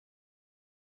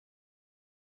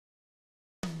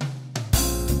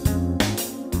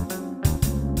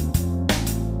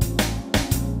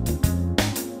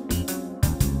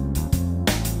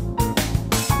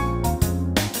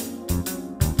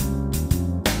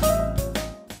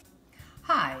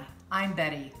I'm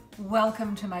Betty.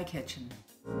 Welcome to my kitchen.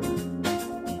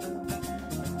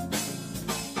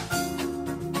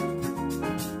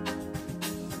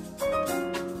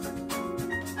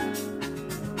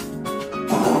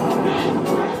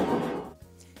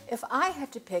 If I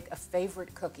had to pick a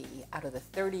favorite cookie out of the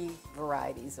 30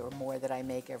 varieties or more that I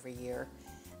make every year,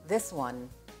 this one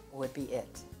would be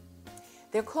it.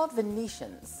 They're called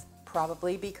Venetians,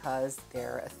 probably because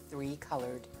they're a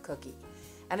three-colored cookie.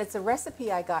 And it's a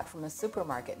recipe I got from a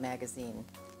supermarket magazine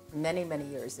many, many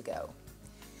years ago.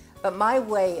 But my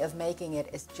way of making it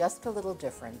is just a little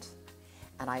different.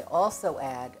 And I also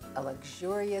add a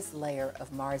luxurious layer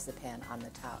of marzipan on the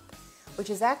top, which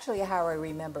is actually how I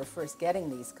remember first getting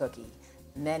these cookies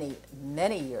many,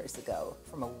 many years ago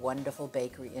from a wonderful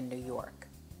bakery in New York.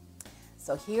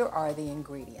 So here are the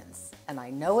ingredients. And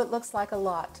I know it looks like a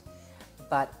lot,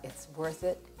 but it's worth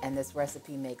it, and this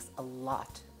recipe makes a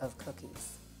lot of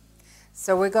cookies.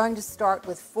 So we're going to start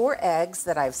with 4 eggs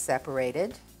that I've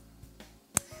separated.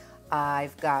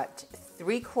 I've got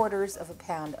 3/4 of a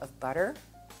pound of butter,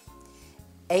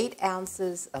 8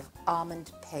 ounces of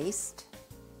almond paste,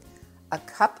 a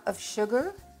cup of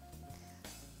sugar,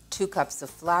 2 cups of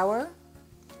flour,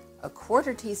 a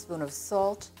 1/4 teaspoon of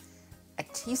salt, a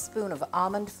teaspoon of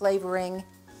almond flavoring,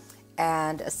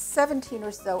 and a 17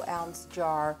 or so ounce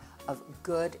jar of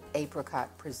good apricot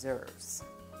preserves.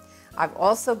 I've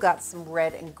also got some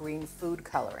red and green food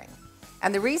coloring.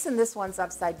 And the reason this one's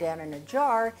upside down in a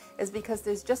jar is because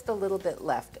there's just a little bit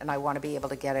left and I want to be able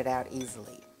to get it out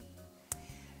easily.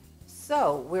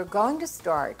 So we're going to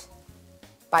start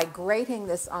by grating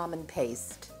this almond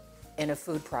paste in a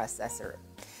food processor.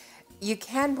 You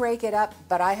can break it up,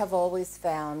 but I have always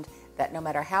found that no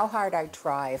matter how hard I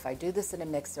try, if I do this in a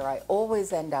mixer, I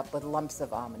always end up with lumps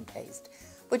of almond paste,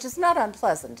 which is not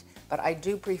unpleasant, but I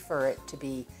do prefer it to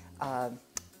be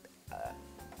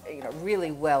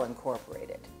really well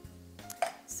incorporated.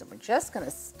 So we're just going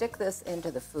to stick this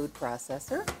into the food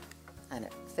processor, and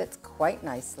it fits quite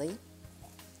nicely,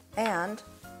 and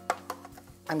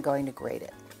I'm going to grate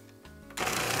it.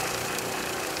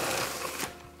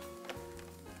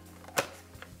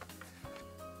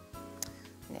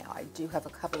 Now I do have a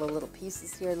couple of little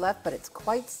pieces here left, but it's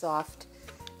quite soft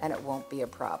and it won't be a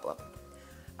problem.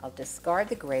 I'll discard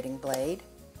the grating blade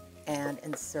and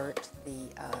insert the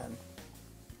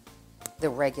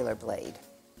regular blade.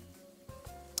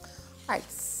 All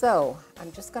right, so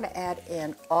I'm just going to add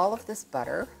in all of this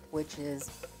butter, which is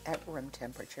at room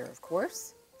temperature, of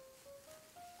course,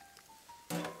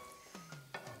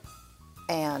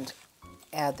 and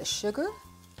add the sugar,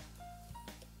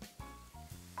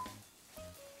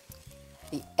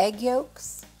 the egg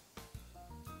yolks,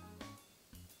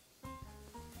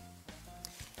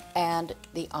 and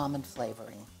the almond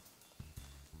flavoring.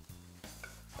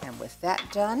 And with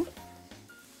that done,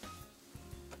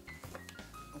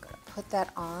 I'm going to put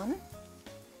that on.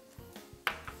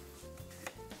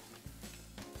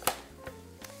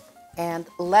 And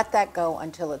let that go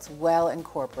until it's well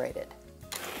incorporated.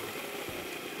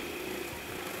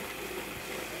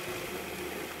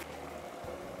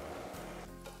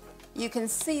 You can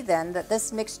see then that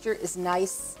this mixture is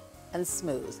nice and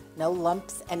smooth, no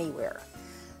lumps anywhere.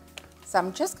 So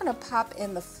I'm just going to pop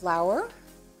in the flour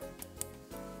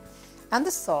and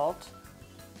the salt,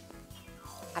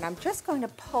 and I'm just going to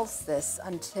pulse this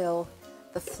until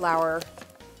the flour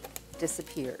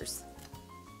disappears.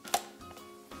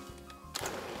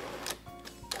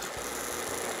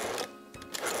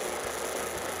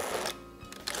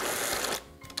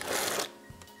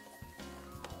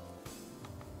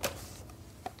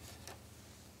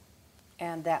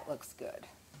 And that looks good.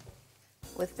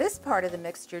 With this part of the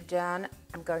mixture done,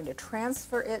 I'm going to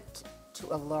transfer it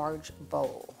to a large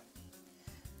bowl.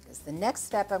 Because the next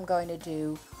step I'm going to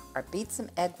do are beat some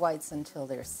egg whites until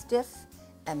they're stiff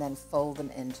and then fold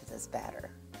them into this batter.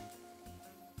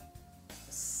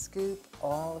 Scoop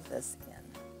all of this in.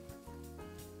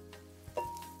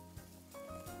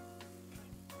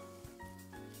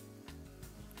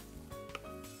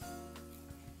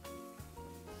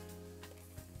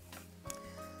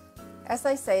 As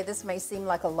I say, this may seem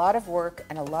like a lot of work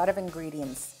and a lot of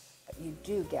ingredients, but you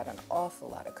do get an awful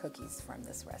lot of cookies from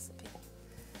this recipe.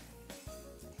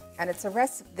 And it's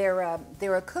they're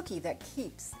a cookie that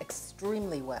keeps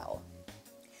extremely well.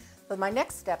 But my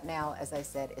next step now, as I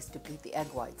said, is to beat the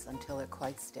egg whites until they're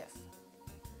quite stiff.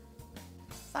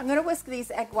 So I'm going to whisk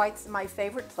these egg whites in my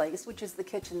favorite place, which is the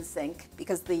kitchen sink,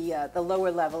 because the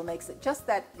lower level makes it just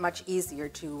that much easier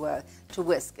to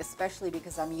whisk, especially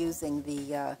because I'm using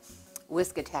the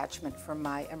whisk attachment from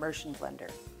my immersion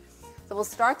blender. So we'll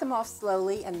start them off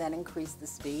slowly and then increase the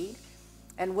speed.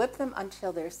 and whip them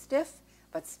until they're stiff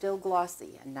but still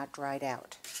glossy and not dried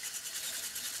out.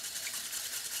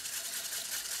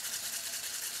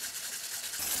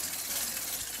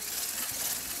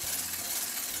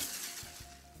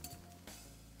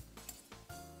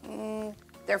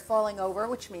 They're falling over,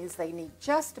 which means they need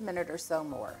just a minute or so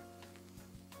more.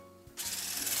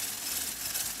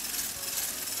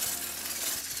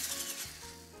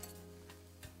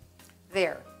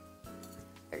 There.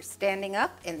 They're standing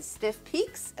up in stiff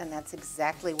peaks, and that's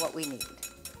exactly what we need.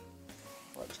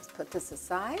 We'll just put this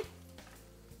aside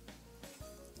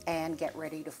and get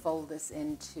ready to fold this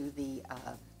into the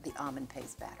almond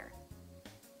paste batter.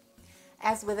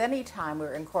 As with any time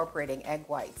we're incorporating egg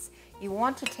whites, you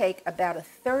want to take about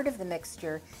 1/3 of the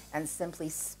mixture and simply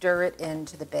stir it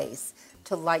into the base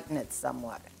to lighten it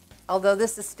somewhat, although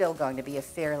this is still going to be a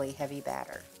fairly heavy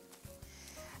batter.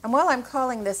 And while I'm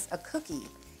calling this a cookie,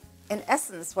 in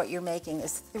essence what you're making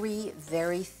is 3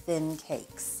 very thin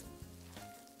cakes.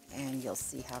 And you'll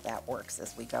see how that works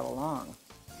as we go along.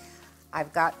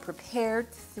 I've got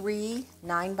prepared 3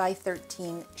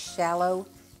 9x13 shallow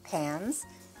pans,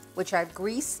 which I've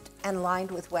greased and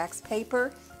lined with wax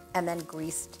paper and then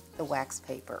greased the wax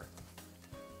paper.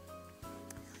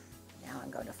 Now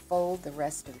I'm going to fold the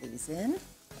rest of these in.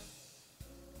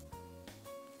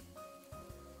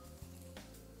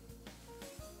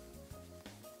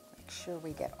 Make sure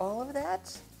we get all of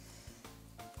that.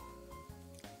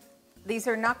 These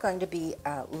are not going to be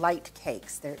light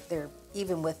cakes. They're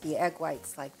even with the egg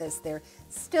whites like this, they're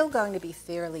still going to be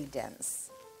fairly dense.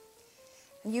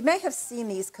 And you may have seen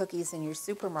these cookies in your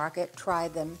supermarket,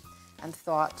 tried them, and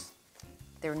thought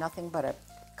they're nothing but a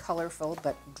colorful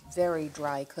but very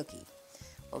dry cookie.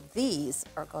 Well, these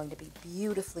are going to be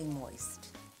beautifully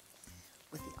moist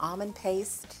with the almond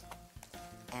paste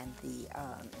and the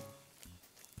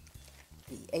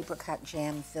apricot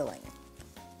jam filling.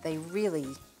 They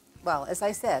really, well, as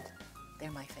I said,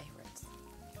 they're my favorites.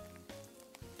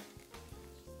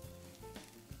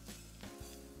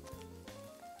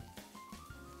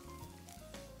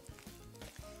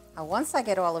 Now, once I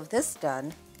get all of this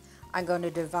done, I'm going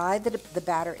to divide the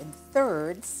batter in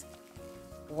thirds.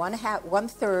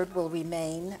 1/3 will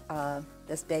remain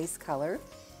this base color.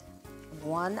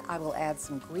 1 I will add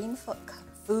some green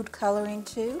food coloring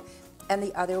to, and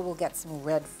the other will get some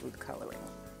red food coloring.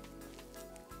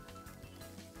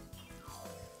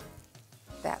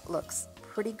 That looks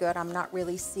pretty good. I'm not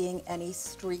really seeing any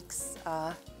streaks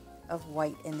of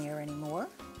white in there anymore.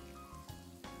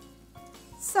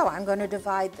 So I'm going to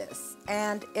divide this,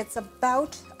 and it's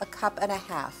about 1.5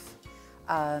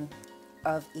 cups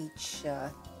of each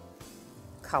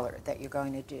color that you're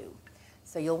going to do.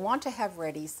 So you'll want to have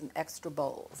ready some extra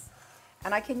bowls.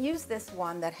 And I can use this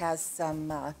one that has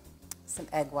some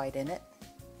egg white in it.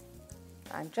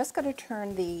 I'm just going to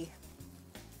turn the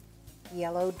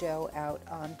yellow dough out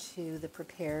onto the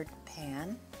prepared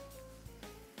pan.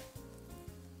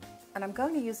 And I'm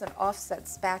going to use an offset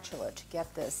spatula to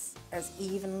get this as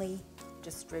evenly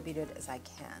distributed as I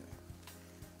can.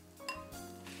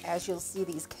 As you'll see,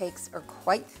 these cakes are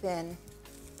quite thin,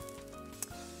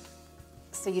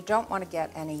 so you don't want to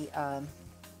get any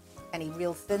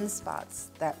real thin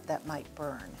spots that might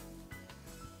burn.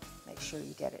 Make sure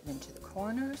you get it into the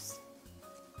corners.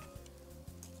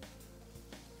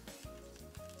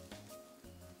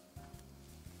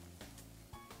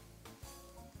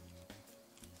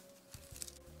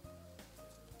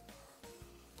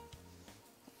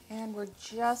 And we're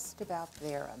just about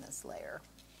there on this layer.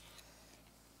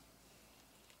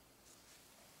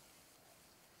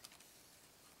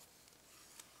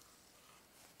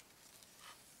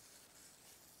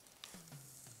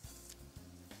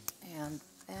 And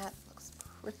that looks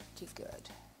pretty good.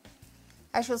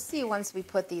 As you'll see, once we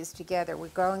put these together, we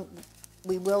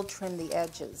will trim the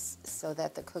edges so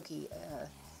that the cookies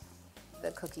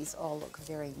all look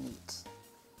very neat.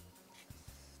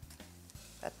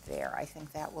 But there, I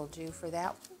think that will do for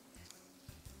that one.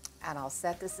 And I'll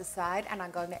set this aside, and I'm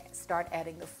going to start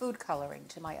adding the food coloring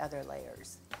to my other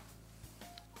layers.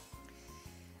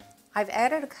 I've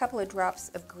added a couple of drops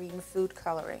of green food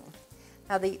coloring.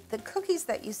 Now the cookies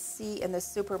that you see in the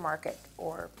supermarket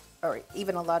or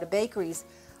even a lot of bakeries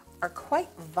are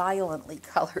quite violently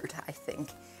colored, I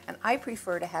think. And I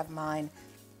prefer to have mine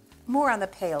more on the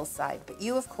pale side, but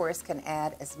you of course can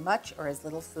add as much or as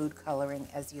little food coloring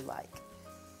as you like.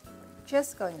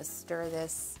 Just going to stir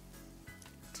this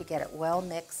to get it well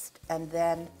mixed, and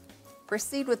then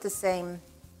proceed with the same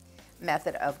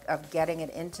method of getting it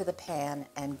into the pan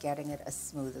and getting it as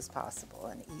smooth as possible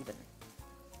and even.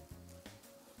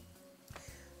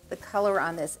 The color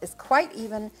on this is quite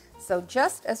even, so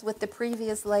just as with the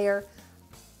previous layer,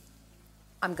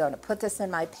 I'm going to put this in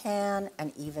my pan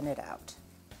and even it out.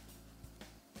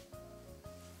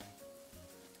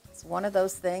 It's one of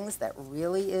those things that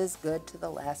really is good to the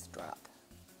last drop.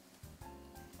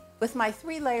 With my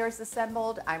 3 layers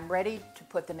assembled, I'm ready to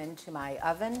put them into my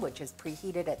oven, which is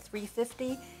preheated at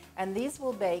 350, and these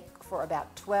will bake for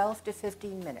about 12 to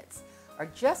 15 minutes, or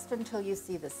just until you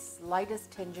see the slightest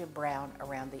tinge of brown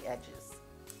around the edges.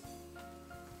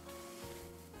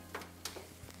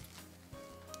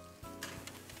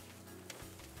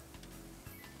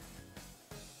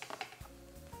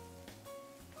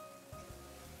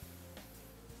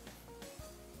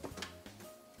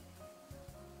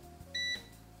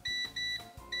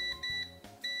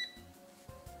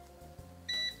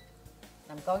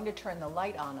 I'm going to turn the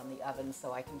light on the oven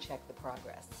so I can check the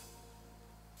progress.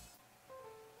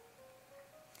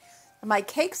 My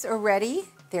cakes are ready.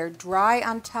 They're dry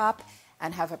on top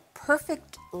and have a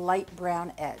perfect light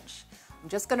brown edge. I'm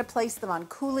just going to place them on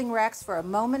cooling racks for a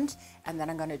moment, and then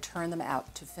I'm going to turn them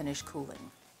out to finish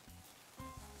cooling.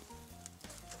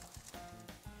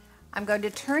 I'm going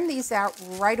to turn these out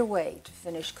right away to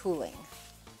finish cooling.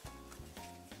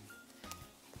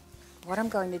 What I'm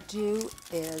going to do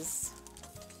is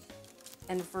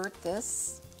invert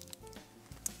this.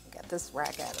 Get this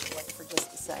rack out of the way for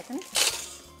just a second.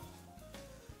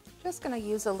 Just going to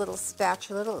use a little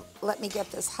spatula to let me get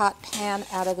this hot pan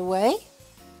out of the way.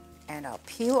 And I'll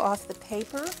peel off the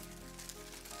paper.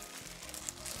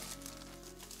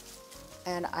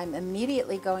 And I'm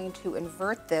immediately going to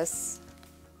invert this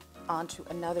onto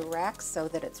another rack so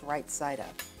that it's right side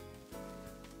up.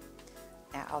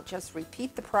 Now I'll just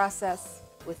repeat the process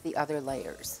with the other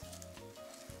layers.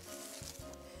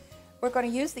 We're going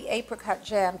to use the apricot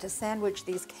jam to sandwich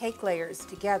these cake layers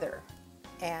together.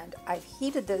 And I've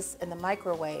heated this in the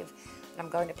microwave, and I'm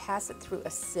going to pass it through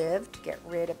a sieve to get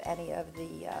rid of any of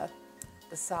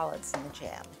the solids in the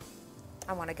jam.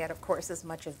 I want to get, of course, as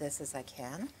much of this as I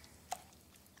can.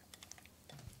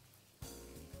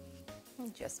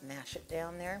 And just mash it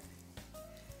down there.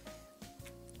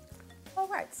 All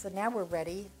right, so now we're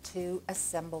ready to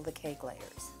assemble the cake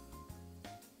layers.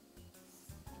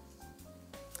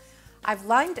 I've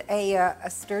lined a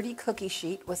sturdy cookie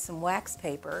sheet with some wax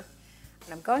paper,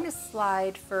 and I'm going to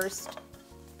slide first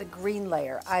the green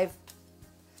layer. I'm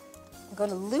going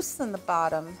to loosen the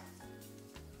bottom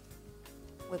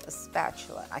with a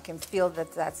spatula. I can feel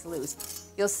that that's loose.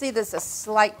 You'll see there's a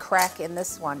slight crack in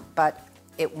this one, but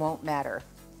it won't matter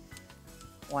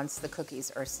once the cookies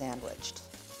are sandwiched.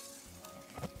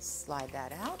 Slide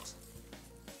that out.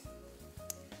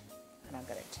 And I'm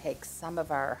going to take some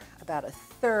of about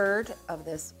 1/3 of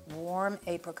this warm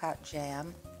apricot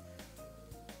jam.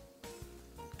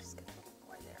 Just get a little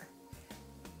more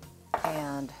there.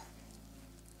 And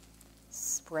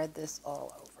spread this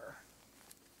all over.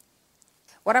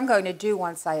 What I'm going to do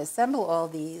once I assemble all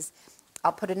these,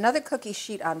 I'll put another cookie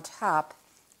sheet on top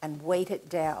and weight it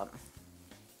down.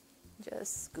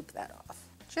 Just scoop that off.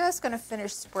 Just going to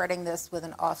finish spreading this with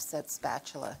an offset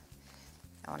spatula.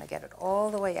 I want to get it all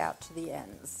the way out to the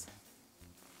ends.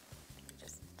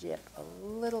 Just dip a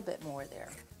little bit more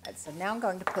there. Right, so now I'm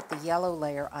going to put the yellow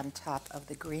layer on top of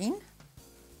the green.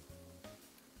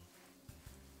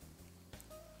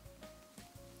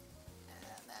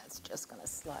 And that's just going to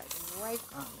slide right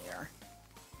on there.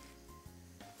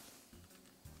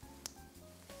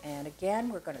 And again,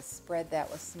 we're going to spread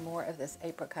that with some more of this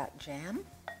apricot jam.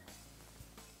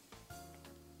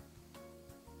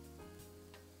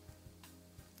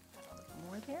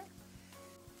 There.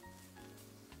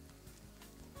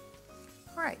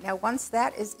 All right, now once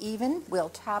that is even, we'll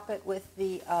top it with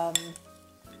the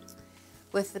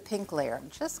pink layer. I'm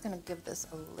just going to give this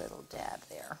a little dab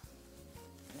there.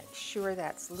 Make sure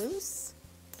that's loose.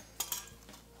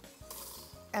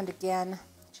 And again,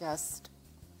 just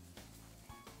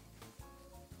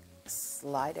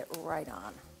slide it right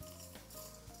on.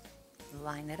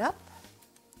 Line it up.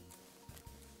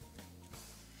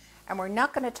 And we're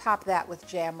not going to top that with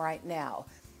jam right now.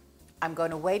 I'm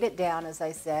going to weight it down, as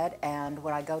I said, and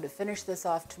when I go to finish this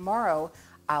off tomorrow,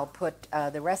 I'll put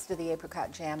the rest of the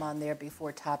apricot jam on there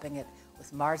before topping it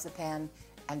with marzipan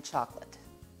and chocolate.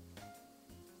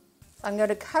 I'm going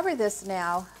to cover this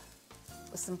now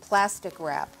with some plastic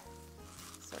wrap,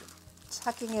 sort of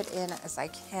tucking it in as I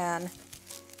can,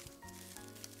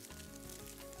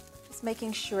 just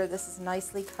making sure this is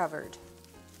nicely covered.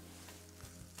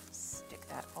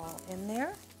 That all in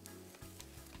there.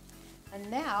 And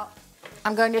now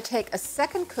I'm going to take a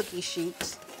second cookie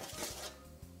sheet,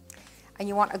 and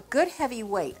you want a good heavy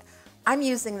weight. I'm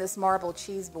using this marble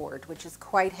cheese board, which is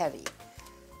quite heavy.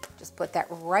 Just put that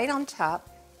right on top,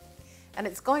 and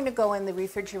it's going to go in the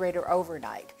refrigerator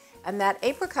overnight. And that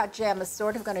apricot jam is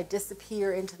sort of going to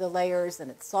disappear into the layers,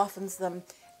 and it softens them,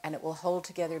 and it will hold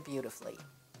together beautifully.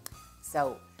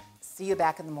 So, see you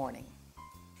back in the morning.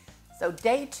 So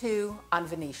day 2 on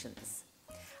Venetians.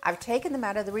 I've taken them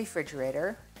out of the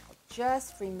refrigerator. I'll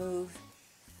just remove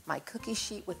my cookie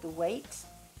sheet with the weight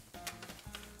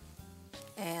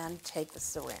and take the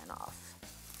saran off.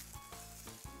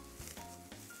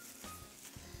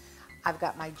 I've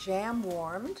got my jam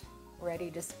warmed,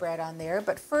 ready to spread on there,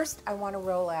 but first I want to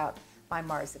roll out my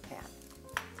marzipan.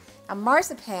 Now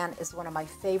marzipan is one of my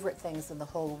favorite things in the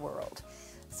whole world.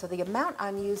 So the amount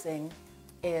I'm using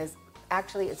is,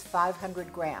 actually it's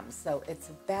 500 grams, so it's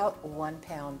about 1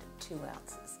 pound, 2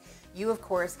 ounces. You of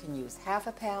course can use half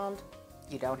a pound,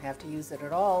 you don't have to use it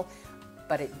at all,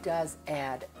 but it does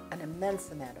add an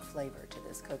immense amount of flavor to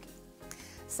this cookie.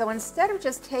 So instead of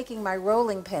just taking my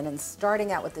rolling pin and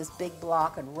starting out with this big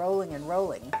block and rolling,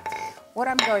 what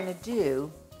I'm going to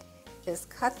do is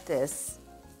cut this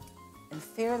in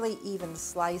fairly even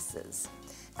slices.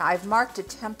 Now I've marked a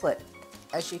template,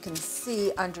 as you can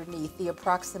see underneath, the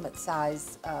approximate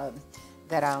size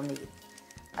that I'll need.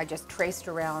 I just traced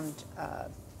around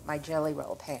my jelly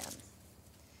roll pan.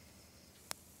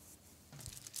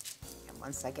 And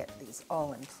once I get these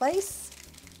all in place,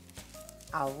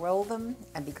 I'll roll them,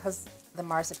 and because the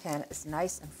marzipan is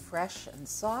nice and fresh and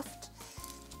soft,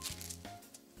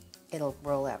 it'll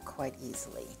roll out quite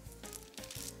easily.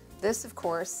 This, of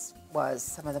course, was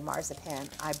some of the marzipan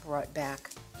I brought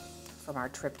back from our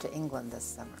trip to England this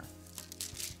summer.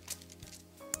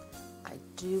 I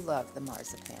do love the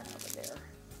marzipan over there.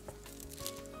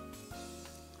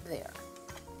 There.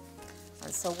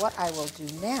 And so what I will do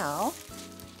now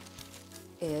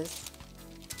is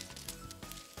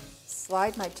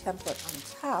slide my template on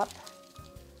top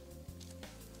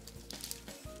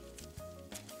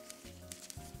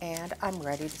and I'm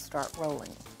ready to start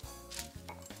rolling.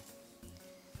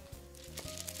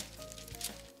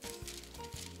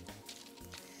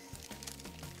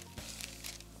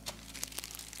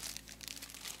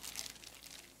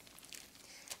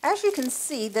 As you can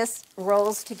see, this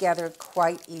rolls together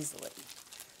quite easily.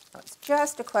 So it's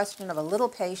just a question of a little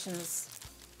patience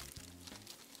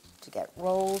to get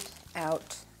rolled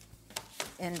out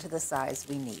into the size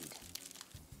we need.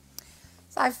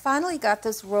 So I've finally got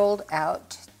this rolled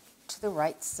out to the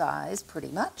right size, pretty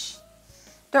much.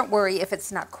 Don't worry if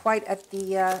it's not quite at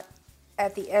the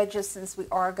edges, since we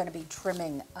are going to be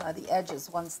trimming the edges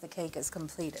once the cake is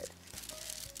completed.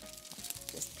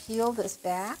 Just peel this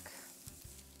back.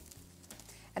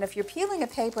 And if you're peeling a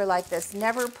paper like this,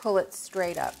 never pull it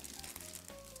straight up.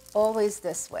 Always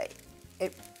this way.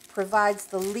 It provides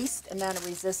the least amount of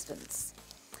resistance.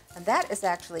 And that is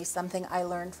actually something I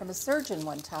learned from a surgeon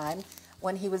one time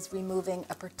when he was removing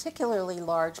a particularly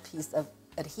large piece of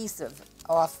adhesive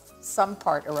off some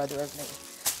part or other of me.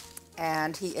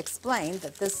 And he explained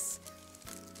that this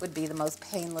would be the most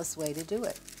painless way to do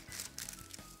it.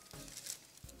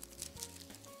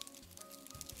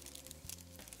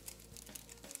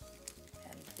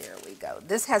 And there we go.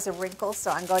 This has a wrinkle,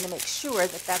 so I'm going to make sure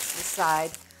that that's the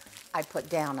side I put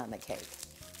down on the cake.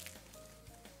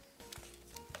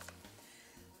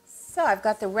 So I've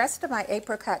got the rest of my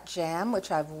apricot jam,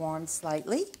 which I've warmed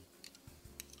slightly.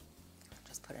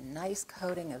 Just put a nice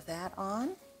coating of that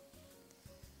on.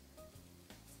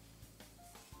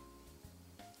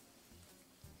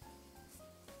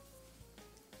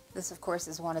 This, of course,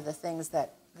 is one of the things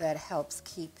that helps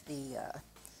keep the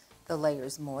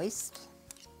layers moist.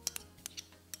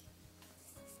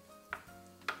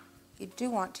 You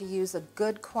do want to use a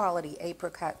good quality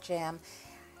apricot jam.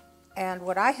 And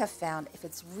what I have found, if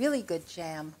it's really good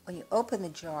jam, when you open the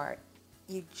jar,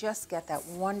 you just get that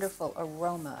wonderful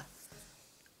aroma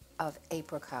of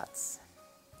apricots.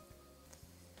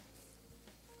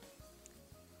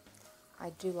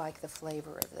 I do like the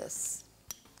flavor of this,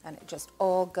 and it just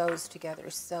all goes together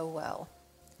so well.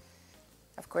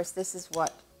 Of course, this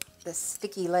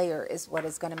sticky layer is what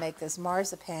is going to make this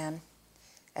marzipan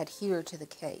adhere to the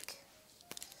cake.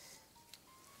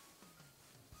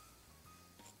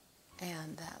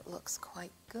 And that looks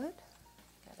quite good.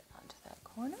 Get it onto that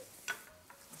corner.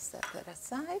 Set that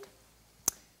aside.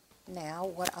 Now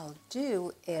what I'll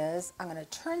do is I'm going to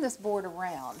turn this board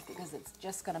around because it's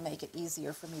just going to make it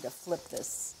easier for me to flip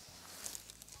this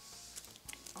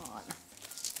on.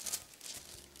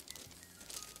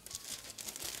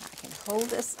 I can hold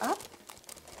this up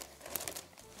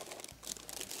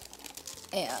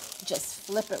and just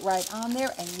flip it right on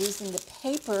there, and using the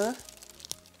paper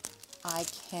I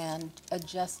can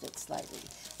adjust it slightly.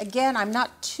 Again, I'm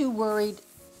not too worried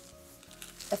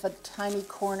if a tiny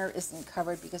corner isn't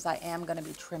covered because I am going to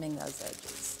be trimming those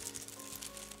edges.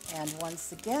 And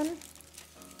once again,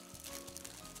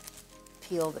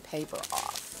 peel the paper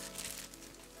off.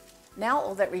 Now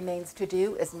all that remains to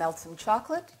do is melt some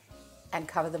chocolate and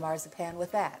cover the marzipan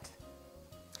with that.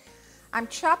 I'm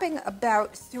chopping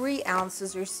about 3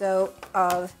 ounces or so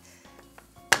of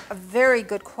a very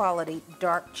good quality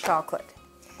dark chocolate.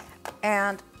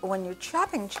 And when you're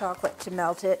chopping chocolate to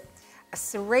melt it, a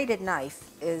serrated knife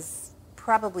is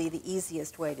probably the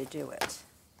easiest way to do it.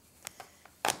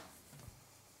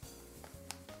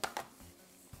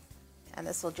 And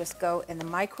this will just go in the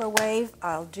microwave.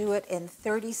 I'll do it in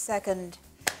 30-second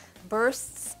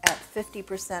bursts at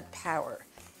 50% power.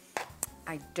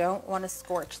 I don't want to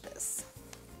scorch this.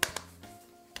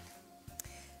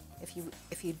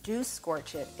 If you do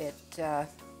scorch it,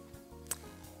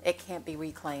 it can't be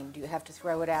reclaimed. You have to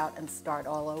throw it out and start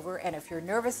all over. And if you're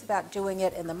nervous about doing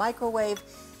it in the microwave,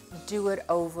 do it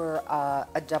over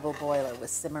a double boiler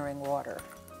with simmering water.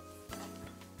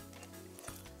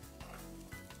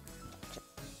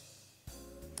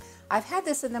 I've had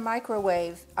this in the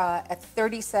microwave at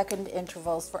 30-second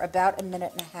intervals for about 1.5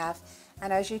 minutes,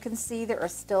 and as you can see, there are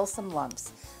still some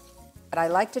lumps. But I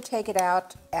like to take it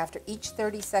out after each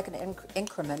 30-second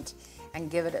increment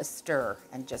and give it a stir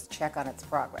and just check on its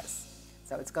progress.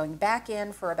 So it's going back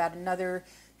in for about another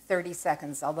 30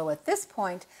 seconds, although at this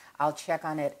point, I'll check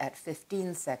on it at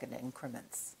 15-second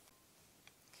increments.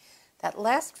 That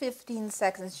last 15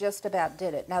 seconds just about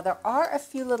did it. Now there are a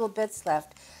few little bits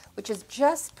left, which is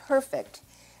just perfect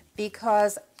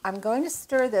because I'm going to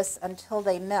stir this until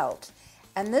they melt.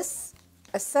 And this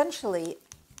essentially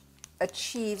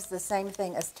achieves the same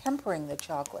thing as tempering the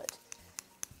chocolate.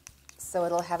 So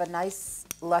it'll have a nice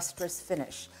lustrous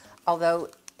finish. Although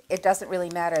it doesn't really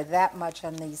matter that much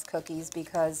on these cookies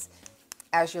because,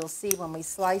 as you'll see when we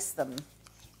slice them,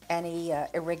 any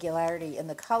irregularity in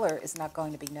the color is not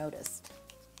going to be noticed.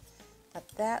 But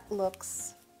that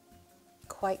looks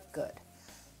quite good.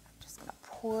 I'm just going to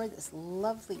pour this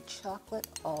lovely chocolate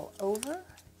all over.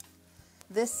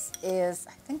 This is,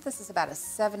 I think this is about a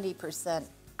 70%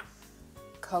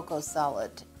 cocoa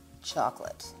solid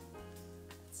chocolate.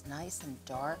 It's nice and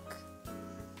dark.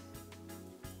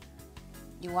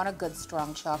 You want a good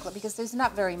strong chocolate because there's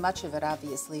not very much of it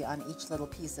obviously on each little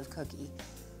piece of cookie.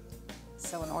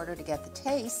 So in order to get the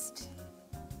taste,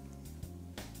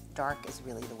 dark is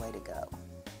really the way to go.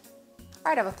 All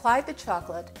right, I've applied the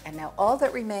chocolate and now all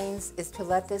that remains is to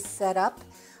let this set up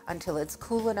until it's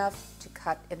cool enough to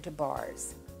cut into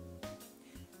bars.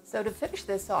 So to finish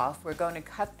this off, we're going to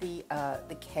cut the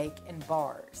cake in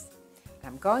bars.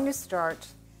 And I'm going to start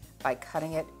by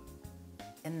cutting it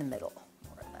in the middle,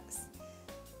 more or less.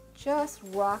 Just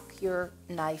rock your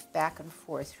knife back and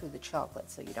forth through the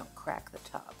chocolate so you don't crack the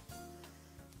top.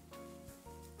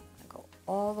 And go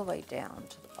all the way down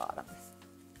to the bottom.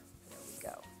 There we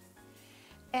go.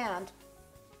 And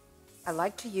I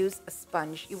like to use a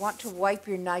sponge. You want to wipe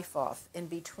your knife off in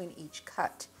between each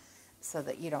cut so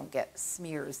that you don't get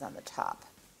smears on the top.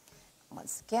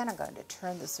 Once again, I'm going to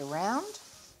turn this around.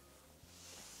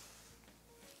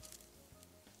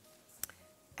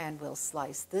 And we'll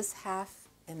slice this half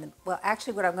in the, well,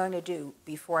 actually what I'm going to do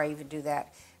before I even do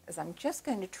that is I'm just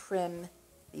going to trim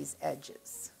these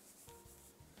edges.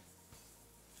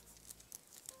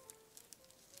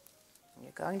 And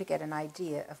you're going to get an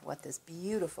idea of what this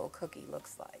beautiful cookie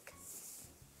looks like.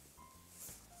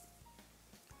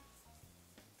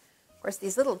 Of course,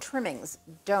 these little trimmings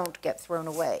don't get thrown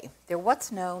away. They're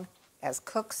what's known as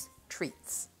cook's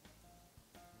treats.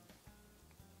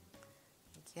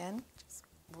 Again, just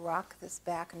rock this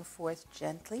back and forth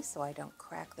gently so I don't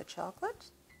crack the chocolate.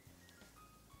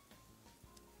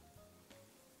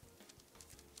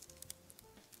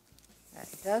 That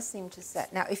does seem to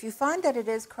set. Now, if you find that it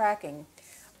is cracking,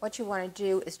 what you want to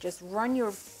do is just run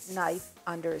your knife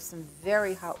under some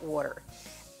very hot water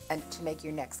and to make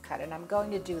your next cut, and I'm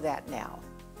going to do that now.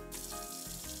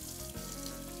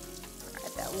 All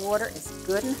right, that water is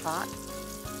good and hot.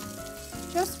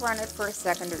 Just run it for a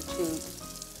second or two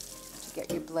to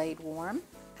get your blade warm,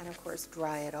 and of course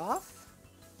dry it off.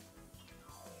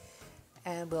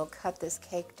 And we'll cut this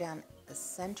cake down the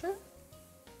center.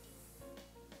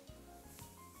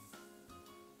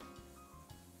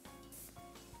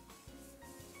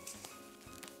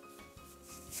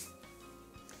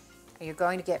 You're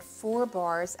going to get 4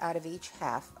 bars out of each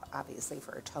half, obviously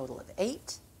for a total of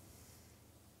 8.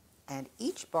 And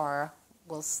each bar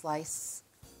will slice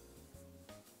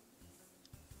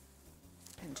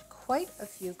into quite a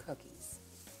few cookies.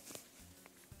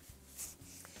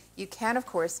 You can, of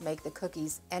course, make the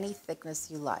cookies any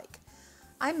thickness you like.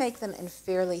 I make them in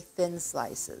fairly thin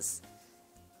slices,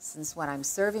 since when I'm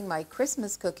serving my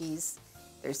Christmas cookies,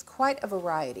 there's quite a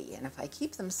variety, and if I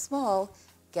keep them small,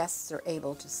 guests are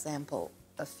able to sample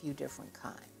a few different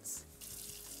kinds.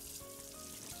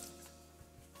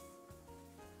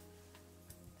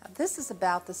 Now, this is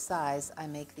about the size I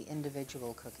make the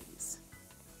individual cookies.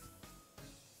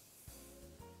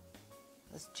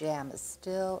 This jam is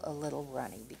still a little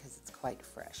runny because it's quite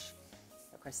fresh.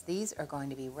 Of course, these are going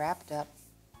to be wrapped up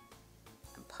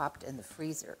and popped in the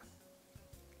freezer.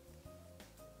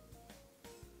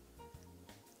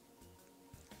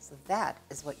 So that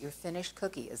is what your finished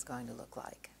cookie is going to look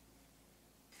like.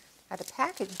 Now to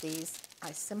package these,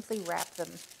 I simply wrap them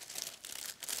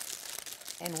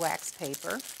in wax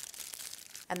paper,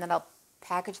 and then I'll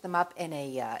package them up in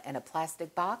a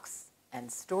plastic box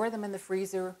and store them in the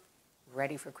freezer,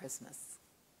 ready for Christmas.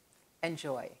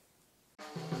 Enjoy.